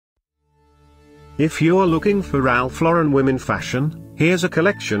If you're looking for Ralph Lauren women fashion, here's a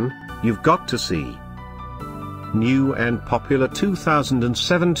collection you've got to see. New and popular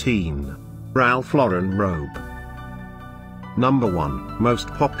 2017 Ralph Lauren Robe. Number 1 Most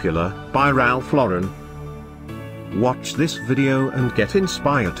popular by Ralph Lauren. Watch this video and get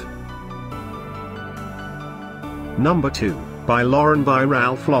inspired. Number 2 by Lauren by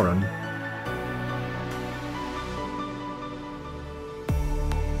Ralph Lauren.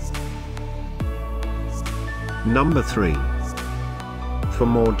 Number 3. For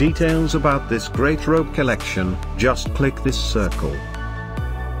more details about this great robe collection, just click this circle.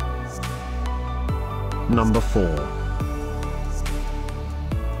 Number 4.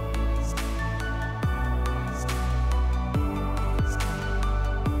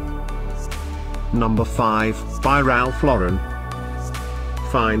 Number 5, by Ralph Lauren.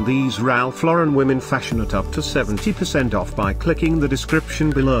 Find these Ralph Lauren women fashion at up to 70% off by clicking the description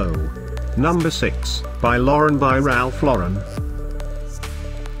below. Number 6, by Lauren by Ralph Lauren.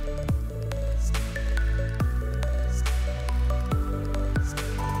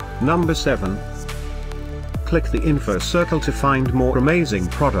 Number 7. Click the info circle to find more amazing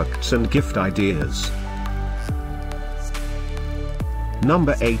products and gift ideas.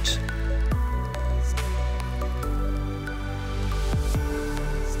 Number 8.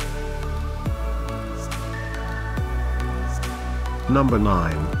 Number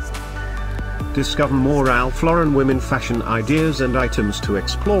 9. Discover more Ralph Lauren women fashion ideas and items to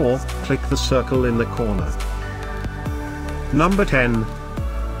explore, click the circle in the corner. Number 10.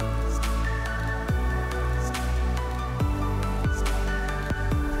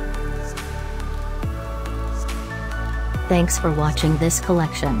 Thanks for watching this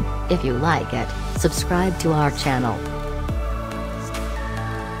collection. If you like it, subscribe to our channel.